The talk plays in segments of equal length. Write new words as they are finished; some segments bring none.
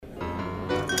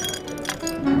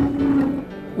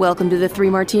Welcome to the Three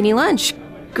Martini Lunch.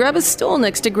 Grab a stool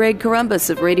next to Greg Columbus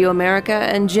of Radio America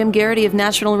and Jim Garrity of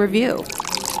National Review.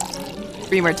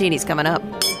 3 martinis coming up.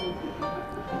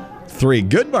 3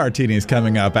 good martinis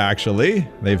coming up, actually.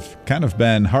 They've kind of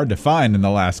been hard to find in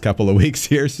the last couple of weeks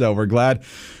here, so we're glad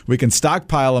we can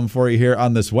stockpile them for you here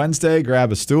on this Wednesday.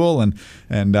 Grab a stool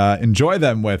and enjoy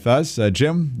them with us.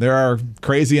 Jim, there are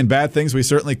crazy and bad things we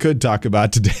certainly could talk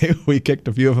about today. We kicked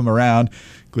a few of them around,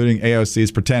 including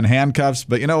AOC's pretend handcuffs.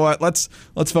 But you know what? Let's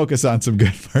focus on some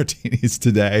good martinis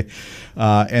today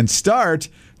and start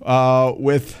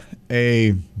with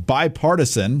a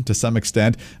bipartisan, to some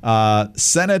extent,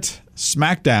 Senate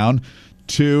smackdown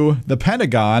to the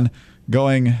Pentagon,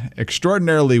 going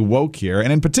extraordinarily woke here.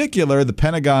 And in particular, the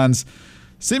Pentagon's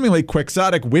seemingly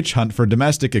quixotic witch hunt for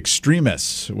domestic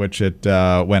extremists, which it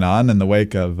went on in the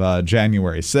wake of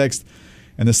January 6th.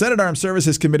 And the Senate Armed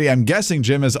Services Committee, I'm guessing,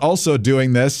 Jim, is also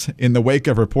doing this in the wake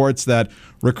of reports that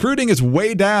recruiting is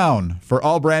way down for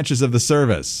all branches of the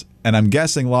service. And I'm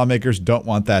guessing lawmakers don't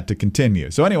want that to continue.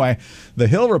 So anyway, the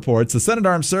Hill reports the Senate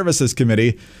Armed Services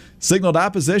Committee signaled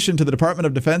opposition to the Department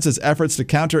of Defense's efforts to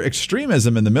counter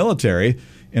extremism in the military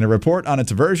in a report on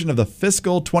its version of the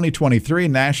fiscal 2023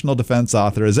 National Defense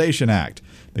Authorization Act.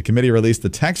 The committee released the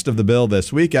text of the bill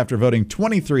this week after voting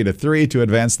 23-3 to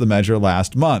advance the measure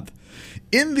last month.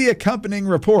 In the accompanying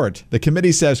report, the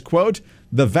committee says, quote,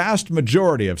 "The vast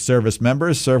majority of service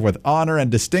members serve with honor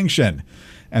and distinction,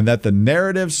 and that the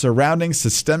narrative surrounding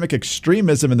systemic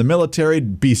extremism in the military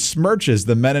besmirches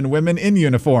the men and women in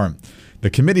uniform. The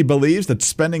committee believes that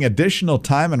spending additional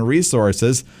time and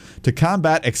resources to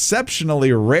combat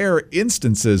exceptionally rare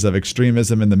instances of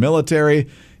extremism in the military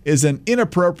is an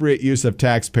inappropriate use of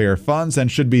taxpayer funds and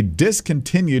should be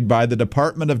discontinued by the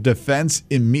Department of Defense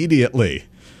immediately."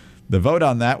 The vote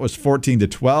on that was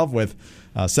 14-12 with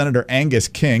Senator Angus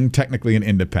King, technically an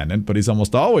independent, but he's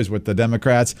almost always with the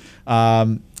Democrats,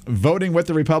 voting with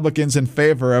the Republicans in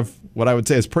favor of what I would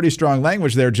say is pretty strong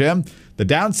language there, Jim. The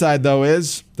downside, though,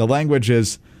 is the language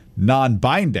is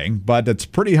non-binding, but it's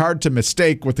pretty hard to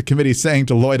mistake what the committee is saying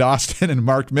to Lloyd Austin and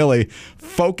Mark Milley.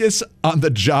 Focus on the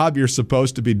job you're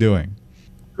supposed to be doing.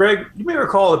 Greg, you may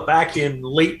recall that back in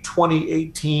late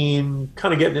 2018,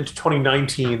 kind of getting into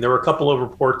 2019, there were a couple of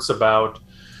reports about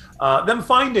them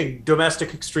finding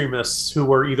domestic extremists who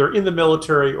were either in the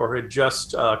military or had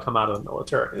just come out of the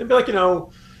military. And it'd be like,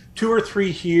 2 or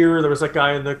 3 here. There was a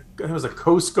guy it was a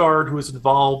Coast Guard who was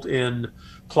involved in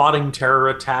plotting terror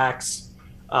attacks.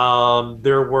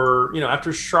 There were,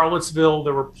 after Charlottesville,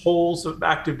 there were polls of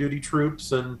active duty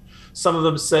troops, and some of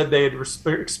them said they had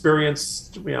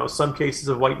experienced, some cases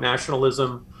of white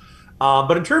nationalism.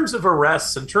 But in terms of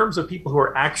arrests, in terms of people who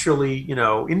are actually,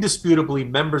 indisputably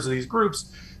members of these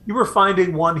groups, you were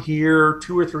finding 1 here,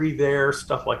 2 or 3 there,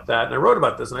 stuff like that. And I wrote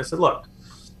about this and I said, look,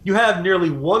 you have nearly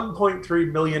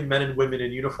 1.3 million men and women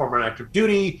in uniform and active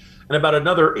duty and about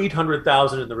another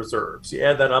 800,000 in the reserves. You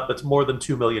add that up, it's more than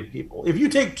 2 million people. If you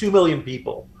take 2 million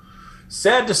people,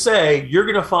 sad to say, you're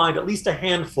going to find at least a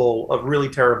handful of really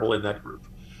terrible in that group.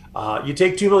 You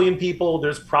take 2 million people,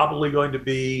 there's probably going to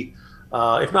be,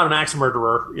 if not an axe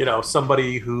murderer,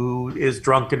 somebody who is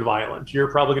drunk and violent.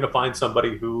 You're probably going to find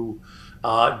somebody who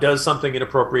does something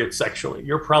inappropriate sexually.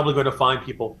 You're probably going to find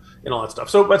people in all that stuff.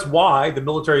 So that's why the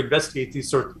military investigates these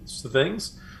sorts of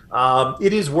things.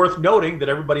 It is worth noting that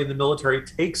everybody in the military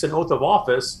takes an oath of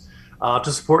office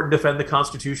to support and defend the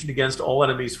Constitution against all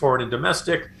enemies, foreign and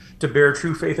domestic, to bear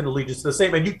true faith and allegiance to the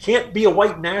same. And you can't be a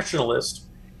white nationalist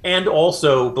and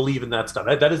also believe in that stuff.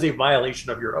 That is a violation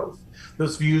of your oath.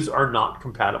 Those views are not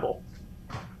compatible.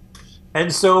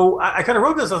 And so I kind of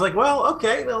wrote this. I was like, well,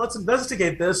 okay, well, let's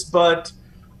investigate this. But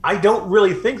I don't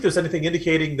really think there's anything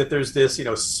indicating that there's this,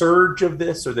 surge of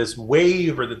this or this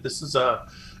wave or that this is a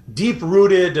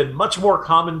deep-rooted and much more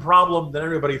common problem than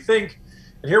everybody think.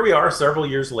 And here we are several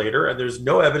years later, and there's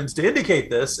no evidence to indicate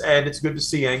this. And it's good to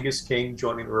see Angus King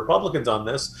joining the Republicans on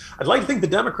this. I'd like to think the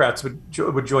Democrats would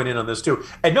join in on this too.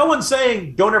 And no one's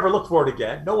saying don't ever look for it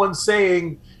again. No one's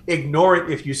saying ignore it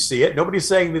if you see it. Nobody's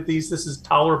saying that this is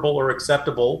tolerable or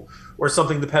acceptable or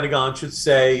something the Pentagon should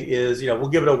say is, we'll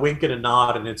give it a wink and a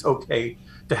nod and it's okay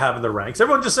to have in the ranks.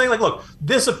 Everyone's just saying, look,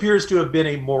 this appears to have been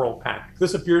a moral panic.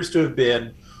 This appears to have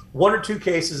been 1 or 2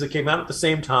 cases that came out at the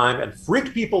same time and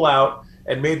freaked people out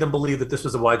and made them believe that this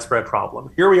was a widespread problem.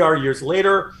 Here we are years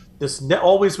later. This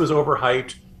always was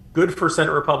overhyped. Good for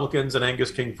Senate Republicans and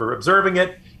Angus King for observing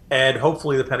it. And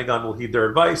hopefully the Pentagon will heed their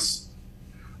advice.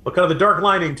 But kind of the dark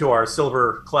lining to our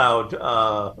silver cloud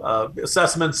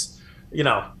assessments,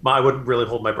 I wouldn't really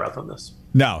hold my breath on this.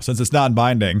 No, since it's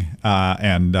non-binding,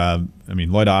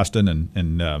 Lloyd Austin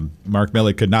and Mark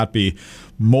Milley could not be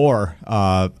more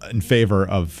in favor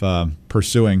of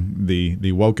pursuing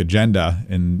the woke agenda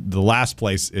in the last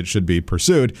place it should be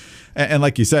pursued. And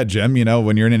like you said, Jim,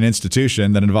 when you're in an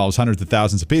institution that involves hundreds of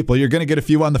thousands of people, you're going to get a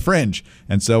few on the fringe.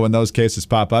 And so when those cases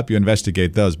pop up, you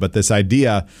investigate those. But this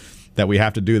idea that we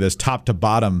have to do this top to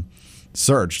bottom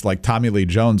search, like Tommy Lee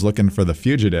Jones looking for the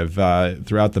fugitive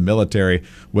throughout the military,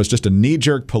 was just a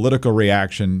knee-jerk political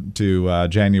reaction to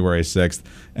January 6th,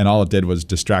 and all it did was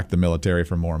distract the military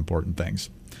from more important things.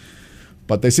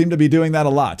 But they seem to be doing that a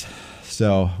lot,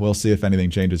 so we'll see if anything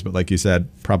changes. But like you said,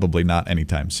 probably not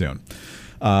anytime soon.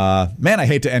 Man, I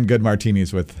hate to end good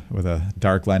martinis with a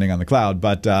dark landing on the cloud,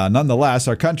 but nonetheless,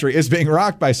 our country is being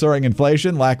rocked by soaring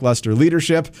inflation, lackluster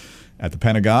leadership at the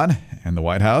Pentagon and the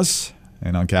White House,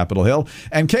 and on Capitol Hill,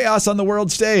 and chaos on the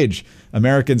world stage.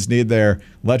 Americans need their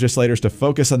legislators to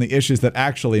focus on the issues that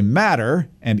actually matter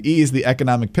and ease the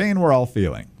economic pain we're all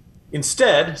feeling.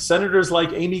 Instead, senators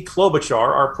like Amy Klobuchar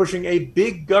are pushing a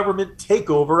big government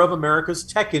takeover of America's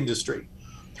tech industry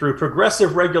through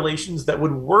progressive regulations that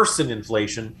would worsen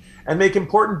inflation and make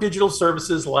important digital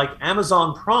services like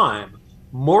Amazon Prime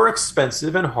more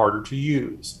expensive and harder to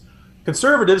use.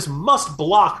 Conservatives must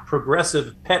block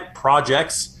progressive pet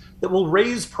projects that will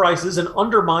raise prices and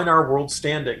undermine our world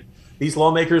standing. These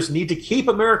lawmakers need to keep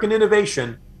American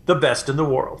innovation the best in the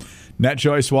world.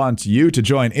 NetChoice wants you to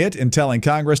join it in telling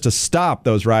Congress to stop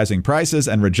those rising prices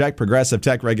and reject progressive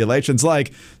tech regulations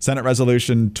like Senate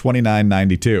Resolution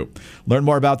 2992. Learn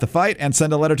more about the fight and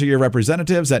send a letter to your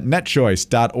representatives at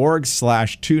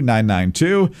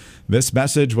netchoice.org/2992. This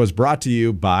message was brought to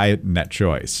you by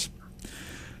NetChoice.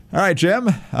 All right, Jim,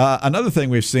 another thing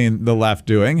we've seen the left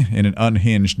doing in an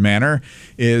unhinged manner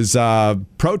is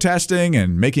protesting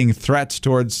and making threats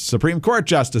towards Supreme Court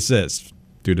justices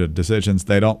due to decisions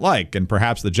they don't like. And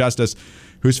perhaps the justice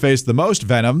who's faced the most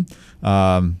venom,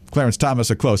 Clarence Thomas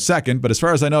a close second, but as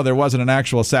far as I know, there wasn't an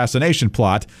actual assassination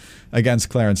plot against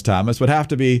Clarence Thomas, would have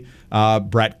to be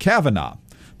Brett Kavanaugh.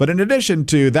 But in addition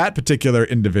to that particular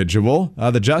individual,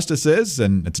 the justices,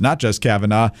 and it's not just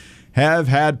Kavanaugh, have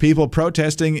had people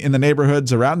protesting in the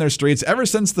neighborhoods around their streets ever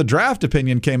since the draft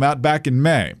opinion came out back in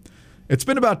May. It's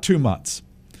been about 2 months.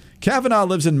 Kavanaugh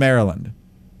lives in Maryland.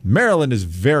 Maryland is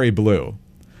very blue.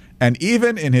 And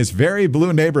even in his very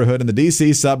blue neighborhood in the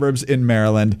D.C. suburbs in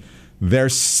Maryland, they're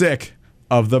sick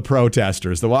of the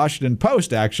protesters. The Washington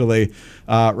Post actually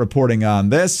reporting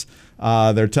on this.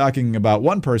 They're talking about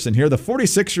one person here. The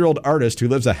 46-year-old artist who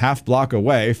lives a half block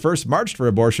away first marched for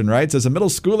abortion rights as a middle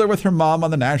schooler with her mom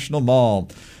on the National Mall.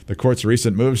 The court's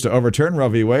recent moves to overturn Roe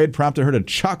v. Wade prompted her to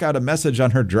chalk out a message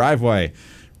on her driveway.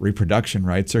 Reproduction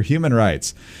rights are human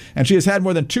rights. And she has had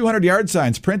more than 200 yard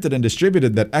signs printed and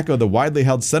distributed that echo the widely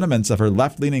held sentiments of her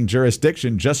left-leaning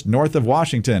jurisdiction just north of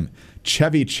Washington.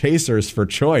 Chevy Chasers for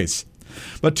choice.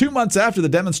 But 2 months after the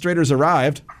demonstrators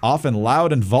arrived, often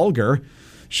loud and vulgar,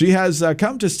 she has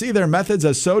come to see their methods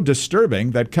as so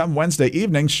disturbing that come Wednesday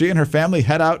evening, she and her family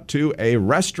head out to a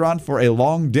restaurant for a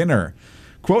long dinner.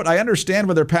 Quote, "I understand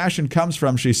where their passion comes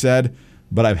from," she said,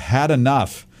 "but I've had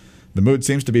enough." The mood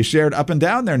seems to be shared up and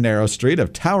down their narrow street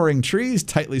of towering trees,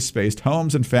 tightly spaced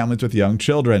homes, and families with young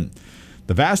children.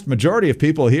 The vast majority of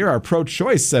people here are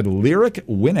pro-choice, said Lyric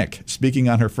Winnick, speaking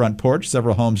on her front porch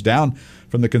several homes down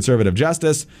from the conservative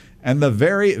justice. And the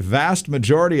very vast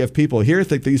majority of people here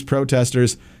think these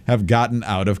protesters have gotten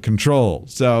out of control.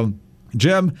 So,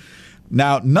 Jim,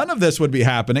 now none of this would be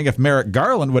happening if Merrick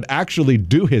Garland would actually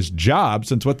do his job,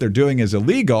 since what they're doing is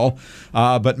illegal.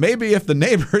 But maybe if the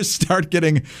neighbors start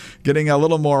getting a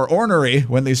little more ornery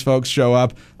when these folks show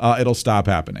up, it'll stop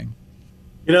happening.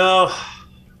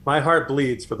 My heart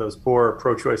bleeds for those poor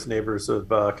pro-choice neighbors of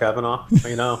Kavanaugh.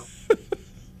 They don't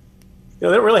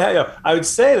really have. I would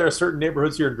say there are certain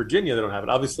neighborhoods here in Virginia that don't have it.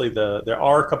 Obviously, there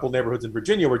are a couple of neighborhoods in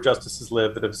Virginia where justices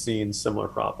live that have seen similar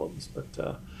problems.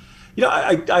 But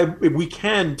we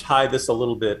can tie this a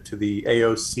little bit to the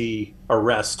AOC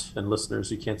arrest. And listeners,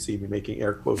 you can't see me making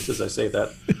air quotes as I say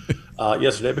that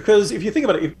yesterday, because if you think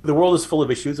about it, the world is full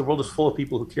of issues. The world is full of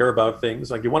people who care about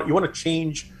things. Like you want to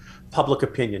change public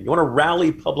opinion. You want to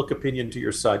rally public opinion to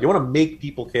your side. You want to make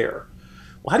people care.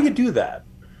 Well, how do you do that?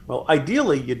 Well,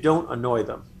 ideally, you don't annoy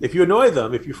them. If you annoy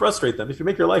them, if you frustrate them, if you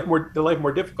make their life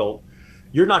more difficult,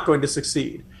 you're not going to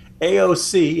succeed.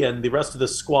 AOC and the rest of the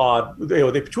squad, they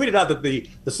tweeted out that the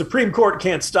Supreme Court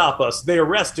can't stop us. They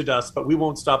arrested us, but we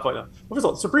won't stop them. Well, first of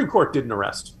all, the Supreme Court didn't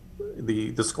arrest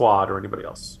the squad or anybody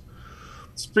else.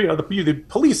 The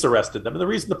police arrested them, and the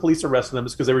reason the police arrested them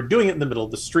is because they were doing it in the middle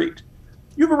of the street.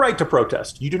 You have a right to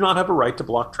protest. You do not have a right to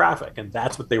block traffic. And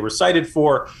that's what they were cited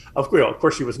for. Of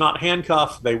course, she was not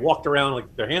handcuffed. They walked around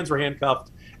like their hands were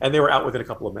handcuffed, and they were out within a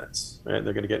couple of minutes. Right?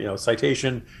 They're going to get, a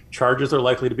citation. Charges are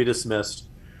likely to be dismissed.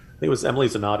 I think it was Emily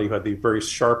Zanotti who had the very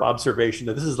sharp observation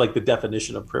that this is like the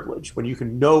definition of privilege. When you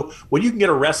can get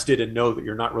arrested and know that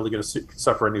you're not really going to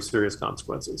suffer any serious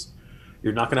consequences.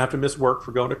 You're not going to have to miss work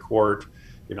for going to court.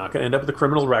 You're not going to end up with a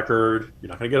criminal record. You're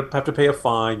not going to have to pay a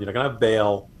fine. You're not going to have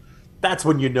bail. That's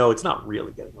when you know it's not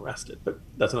really getting arrested, but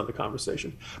that's another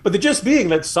conversation. But the gist being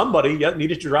that somebody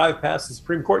needed to drive past the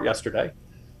Supreme Court yesterday,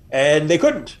 and they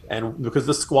couldn't, and because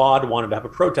the squad wanted to have a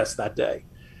protest that day.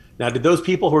 Now, did those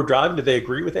people who were driving, did they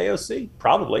agree with AOC?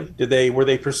 Probably. Were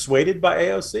they persuaded by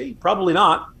AOC? Probably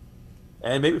not.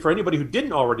 And maybe for anybody who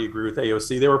didn't already agree with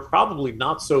AOC, they were probably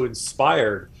not so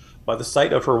inspired by the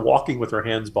sight of her walking with her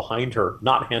hands behind her,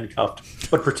 not handcuffed,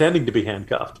 but pretending to be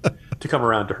handcuffed, to come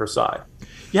around to her side.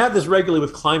 You have this regularly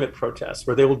with climate protests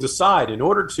where they will decide in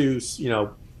order to,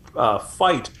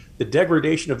 fight the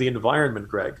degradation of the environment,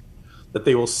 Greg, that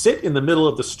they will sit in the middle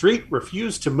of the street,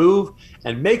 refuse to move,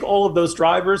 and make all of those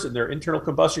drivers in their internal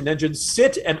combustion engines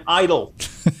sit and idle,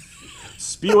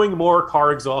 spewing more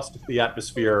car exhaust into the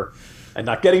atmosphere and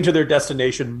not getting to their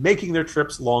destination, making their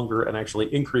trips longer and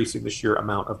actually increasing the sheer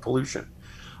amount of pollution.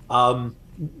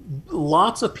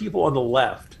 Lots of people on the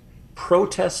left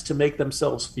protest to make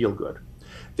themselves feel good.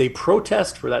 They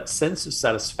protest for that sense of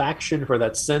satisfaction, for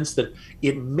that sense that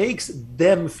it makes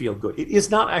them feel good. It is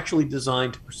not actually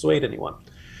designed to persuade anyone.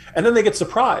 And then they get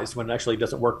surprised when it actually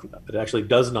doesn't work for them. It actually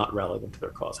does not rally them to their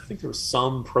cause. I think there was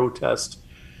some protest,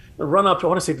 a run up to, I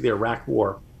want to say, to the Iraq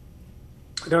War.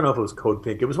 I don't know if it was Code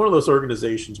Pink. It was one of those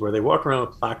organizations where they walk around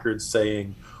with placards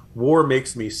saying, "War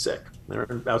makes me sick."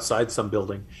 They're outside some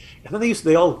building. And then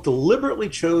they all deliberately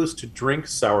chose to drink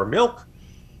sour milk.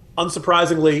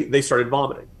 Unsurprisingly, they started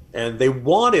vomiting. And they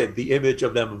wanted the image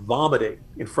of them vomiting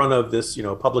in front of this,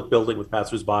 public building with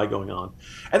passersby going on.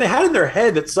 And they had in their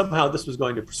head that somehow this was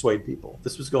going to persuade people.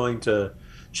 This was going to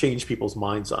change people's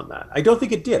minds on that. I don't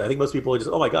think it did. I think most people are just,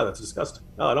 oh my God, that's disgusting.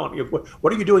 No, I don't.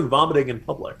 What are you doing vomiting in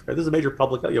public? Right? This is a major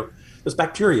public, there's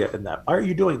bacteria in that. Why are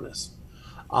you doing this?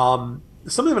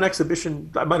 Something of an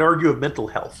exhibition, I might argue, of mental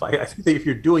health. I think that if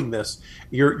you're doing this,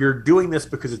 you're doing this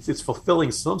because it's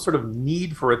fulfilling some sort of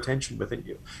need for attention within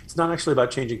you. It's not actually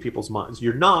about changing people's minds.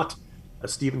 You're not,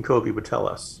 as Stephen Covey would tell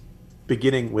us,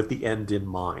 beginning with the end in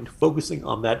mind, focusing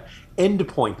on that end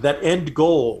point, that end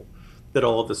goal that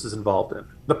all of this is involved in.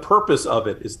 The purpose of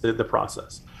it is the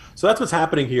process. So that's what's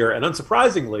happening here. And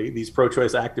unsurprisingly, these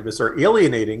pro-choice activists are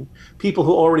alienating people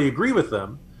who already agree with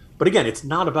them. But again, it's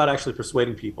not about actually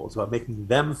persuading people. It's about making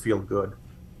them feel good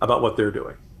about what they're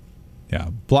doing. Yeah.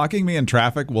 Blocking me in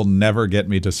traffic will never get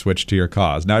me to switch to your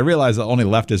cause. Now, I realize that only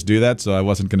leftists do that, so I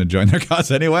wasn't going to join their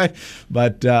cause anyway.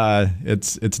 But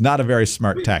it's not a very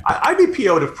smart tactic. I'd be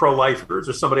PO'd if pro-lifers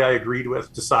or somebody I agreed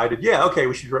with decided, yeah, okay,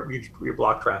 we should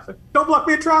block traffic. Don't block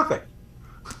me in traffic.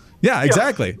 Yeah,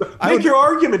 exactly. Make your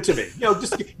argument to me.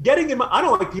 Just getting in my... I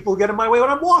don't like people who get in my way when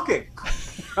I'm walking.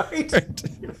 Right?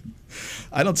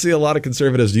 I don't see a lot of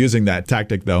conservatives using that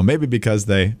tactic, though. Maybe because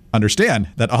they understand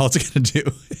that all it's going to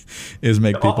do is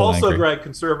make people also, angry. Greg,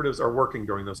 conservatives are working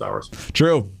during those hours.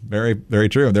 True. Very, very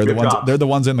true. They're Good the ones. jobs. They're the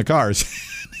ones in the cars,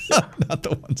 not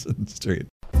the ones in the street.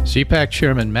 CPAC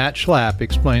Chairman Matt Schlapp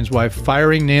explains why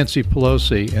firing Nancy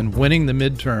Pelosi and winning the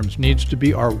midterms needs to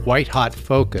be our white-hot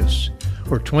focus,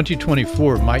 or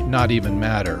 2024 might not even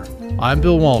matter. I'm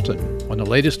Bill Walton. On the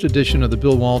latest edition of The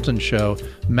Bill Walton Show,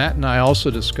 Matt and I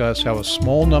also discuss how a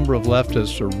small number of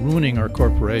leftists are ruining our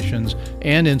corporations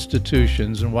and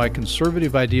institutions and why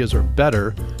conservative ideas are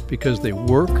better because they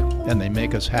work and they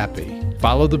make us happy.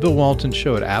 Follow The Bill Walton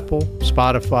Show at Apple,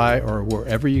 Spotify, or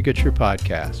wherever you get your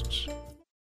podcasts.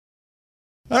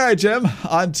 All right, Jim,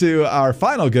 on to our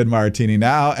final good martini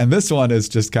now. And this one is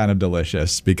just kind of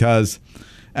delicious because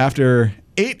after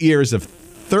 8 years of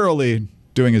thoroughly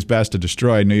doing his best to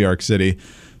destroy New York City,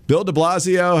 Bill de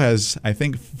Blasio has, I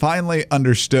think, finally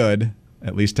understood,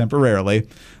 at least temporarily,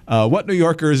 what New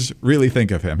Yorkers really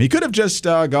think of him. He could have just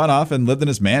gone off and lived in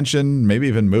his mansion, maybe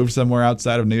even moved somewhere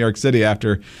outside of New York City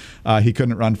after he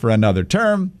couldn't run for another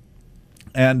term.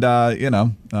 And,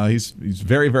 he's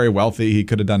very, very wealthy. He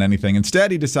could have done anything.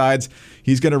 Instead, he decides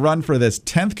he's going to run for this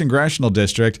 10th congressional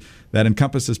district that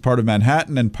encompasses part of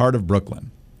Manhattan and part of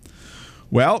Brooklyn.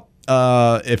 Well,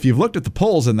 if you've looked at the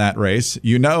polls in that race,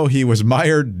 you know he was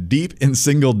mired deep in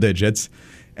single digits.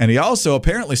 And he also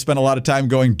apparently spent a lot of time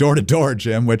going door to door,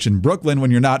 Jim, which in Brooklyn,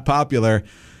 when you're not popular,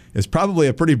 is probably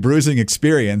a pretty bruising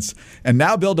experience. And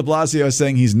now Bill de Blasio is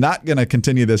saying he's not going to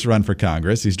continue this run for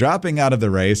Congress. He's dropping out of the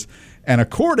race. And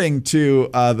according to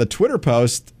the Twitter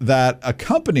post that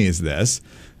accompanies this,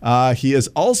 he is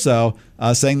also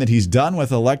saying that he's done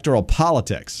with electoral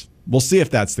politics. We'll see if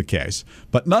that's the case.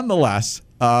 But nonetheless,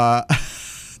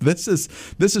 this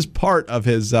is part of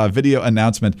his video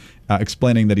announcement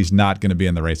explaining that he's not going to be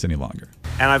in the race any longer.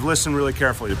 And I've listened really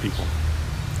carefully to people.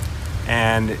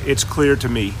 And it's clear to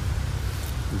me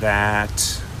that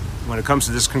when it comes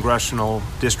to this congressional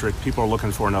district, people are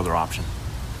looking for another option.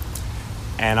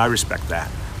 And I respect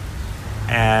that.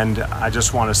 And I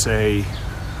just want to say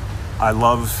I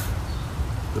love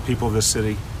the people of this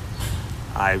city.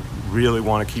 I really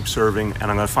want to keep serving, and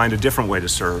I'm going to find a different way to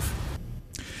serve.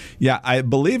 Yeah, I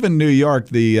believe in New York,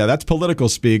 that's political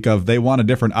speak of they want a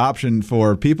different option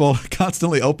for people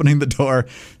constantly opening the door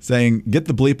saying, get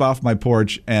the bleep off my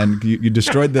porch, and you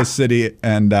destroyed this city,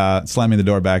 and slamming the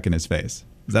door back in his face.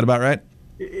 Is that about right?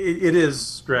 It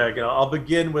is, Greg. I'll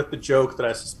begin with the joke that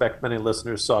I suspect many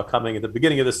listeners saw coming at the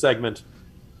beginning of this segment.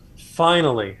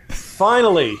 Finally,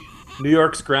 New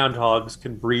York's groundhogs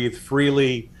can breathe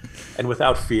freely and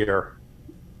without fear.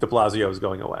 De Blasio is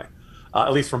going away,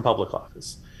 at least from public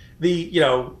office. This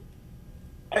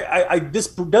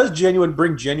does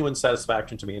bring genuine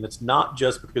satisfaction to me, and it's not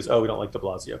just because we don't like De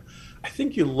Blasio. I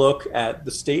think you look at the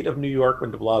state of New York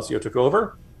when De Blasio took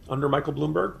over under Michael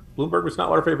Bloomberg. Bloomberg was not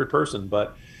our favorite person,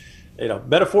 but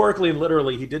metaphorically and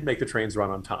literally, he did make the trains run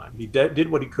on time. He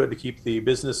did what he could to keep the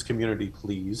business community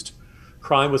pleased.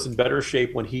 Crime was in better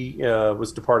shape when he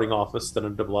was departing office than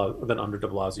under De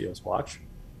Blasio's watch.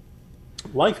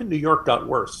 Life in New York got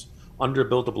worse under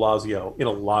Bill de Blasio in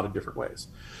a lot of different ways.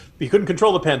 He couldn't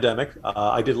control the pandemic.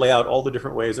 I did lay out all the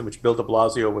different ways in which Bill de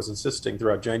Blasio was insisting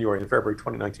throughout January and February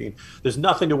 2019. There's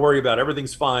nothing to worry about.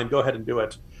 Everything's fine. Go ahead and do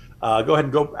it. Go ahead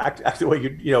and go act the way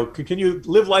continue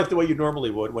live life the way you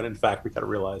normally would. When in fact we kind of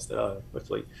realized that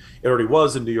quickly it already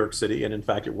was in New York City, and in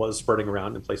fact it was spreading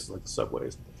around in places like the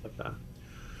subways and things like that.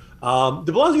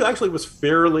 De Blasio actually was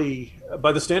fairly,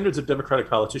 by the standards of Democratic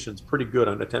politicians, pretty good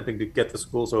on attempting to get the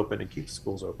schools open and keep the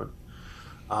schools open.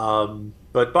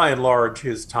 But by and large,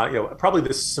 his time, probably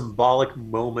this symbolic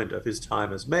moment of his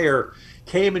time as mayor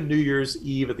came in New Year's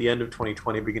Eve at the end of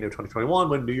 2020, beginning of 2021,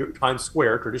 when New York Times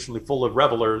Square, traditionally full of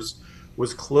revelers,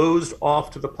 was closed off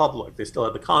to the public. They still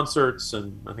had the concerts,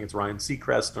 and I think it's Ryan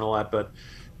Seacrest and all that, but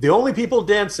the only people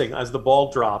dancing as the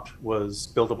ball dropped was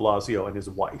Bill de Blasio and his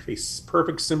wife, a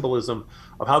perfect symbolism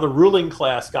of how the ruling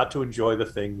class got to enjoy the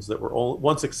things that were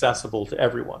once accessible to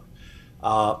everyone. De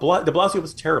Blasio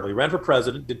was terrible. He ran for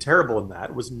president, did terrible in that.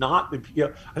 It was not, I think the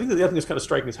other thing that's kind of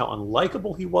striking is how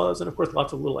unlikable he was. And of course,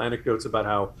 lots of little anecdotes about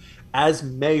how, as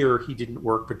mayor, he didn't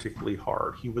work particularly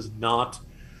hard. He was not,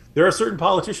 there are certain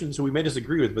politicians who we may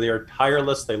disagree with, but they are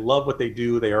tireless. They love what they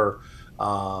do. They are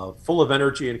full of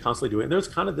energy and constantly doing it. And there's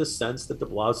kind of this sense that de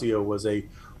Blasio was a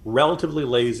relatively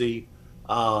lazy,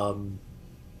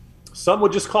 some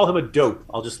would just call him a dope.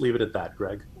 I'll just leave it at that,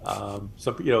 Greg.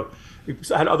 He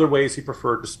had other ways he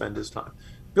preferred to spend his time.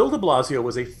 Bill de Blasio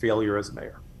was a failure as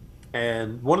mayor.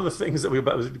 And one of the things that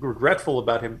was regretful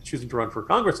about him choosing to run for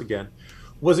Congress again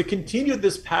was it continued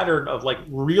this pattern of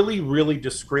really, really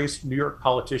disgraced New York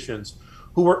politicians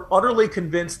who were utterly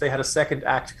convinced they had a second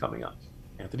act coming up.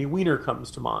 Anthony Weiner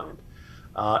comes to mind.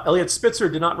 Eliot Spitzer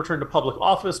did not return to public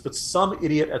office, but some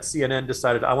idiot at CNN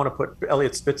decided, I want to put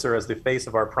Eliot Spitzer as the face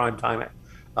of our primetime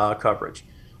coverage.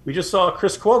 We just saw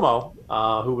Chris Cuomo,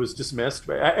 who was dismissed.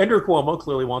 Andrew Cuomo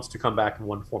clearly wants to come back in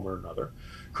one form or another.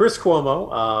 Chris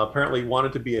Cuomo apparently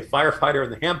wanted to be a firefighter in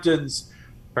the Hamptons.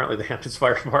 Apparently the Hamptons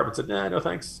Fire Department said, no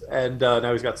thanks. And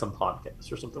now he's got some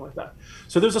podcast or something like that.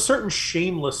 So there's a certain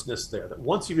shamelessness there that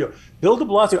once Bill de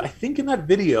Blasio, I think in that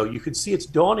video, you could see it's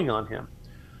dawning on him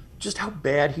just how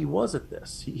bad he was at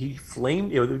this. He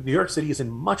flamed, New York City is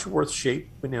in much worse shape,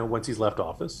 once he's left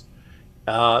office.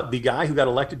 The guy who got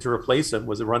elected to replace him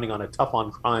was running on a tough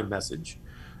on crime message.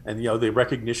 And, the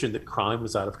recognition that crime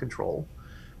was out of control.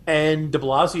 And de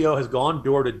Blasio has gone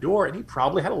door to door, and he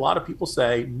probably had a lot of people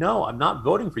say, no, I'm not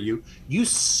voting for you. You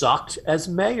sucked as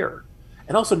mayor.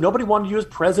 And also, nobody wanted you as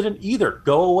president either.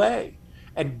 Go away.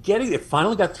 And it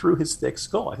finally got through his thick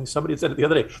skull. I think somebody had said it the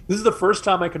other day. This is the first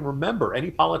time I can remember any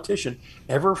politician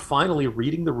ever finally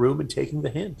reading the room and taking the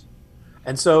hint.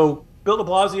 And so, Bill de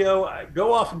Blasio,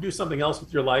 go off and do something else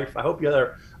with your life. I hope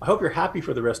you're happy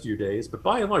for the rest of your days. But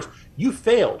by and large, you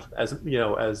failed as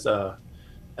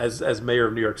mayor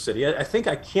of New York City. I think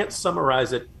I can't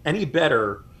summarize it any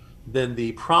better than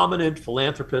the prominent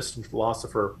philanthropist and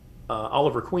philosopher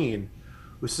Oliver Queen,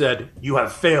 who said, "You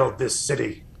have failed this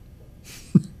city."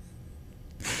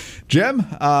 Jim,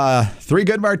 3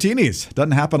 good martinis.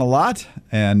 Doesn't happen a lot,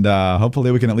 and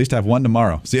hopefully we can at least have one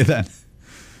tomorrow. See you then.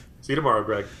 See you tomorrow,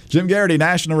 Greg. Jim Garrity,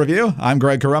 National Review. I'm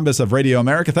Greg Corombos of Radio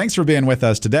America. Thanks for being with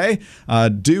us today.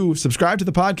 Do subscribe to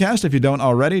the podcast if you don't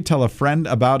already. Tell a friend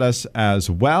about us as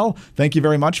well. Thank you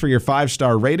very much for your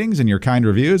 5-star ratings and your kind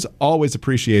reviews. Always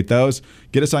appreciate those.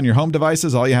 Get us on your home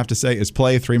devices. All you have to say is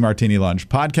play 3 Martini Lunch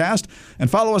podcast. And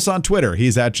follow us on Twitter.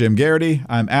 He's at Jim Garrity.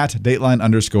 I'm at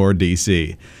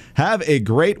Dateline_DC. Have a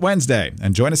great Wednesday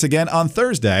and join us again on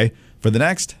Thursday for the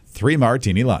next 3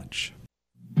 Martini Lunch.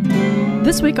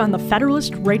 This week on the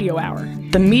Federalist Radio Hour.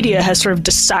 The media has sort of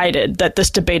decided that this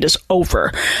debate is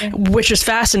over, which is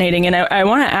fascinating. And I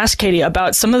want to ask Katie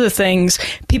about some of the things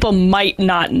people might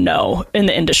not know in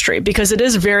the industry, because it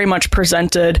is very much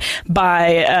presented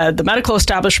by the medical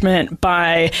establishment,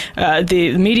 by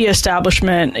the media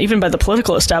establishment, even by the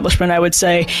political establishment, I would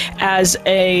say, as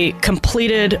a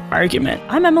completed argument.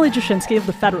 I'm Emily Jashinsky of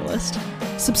The Federalist.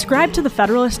 Subscribe to The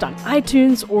Federalist on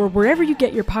iTunes or wherever you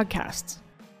get your podcasts.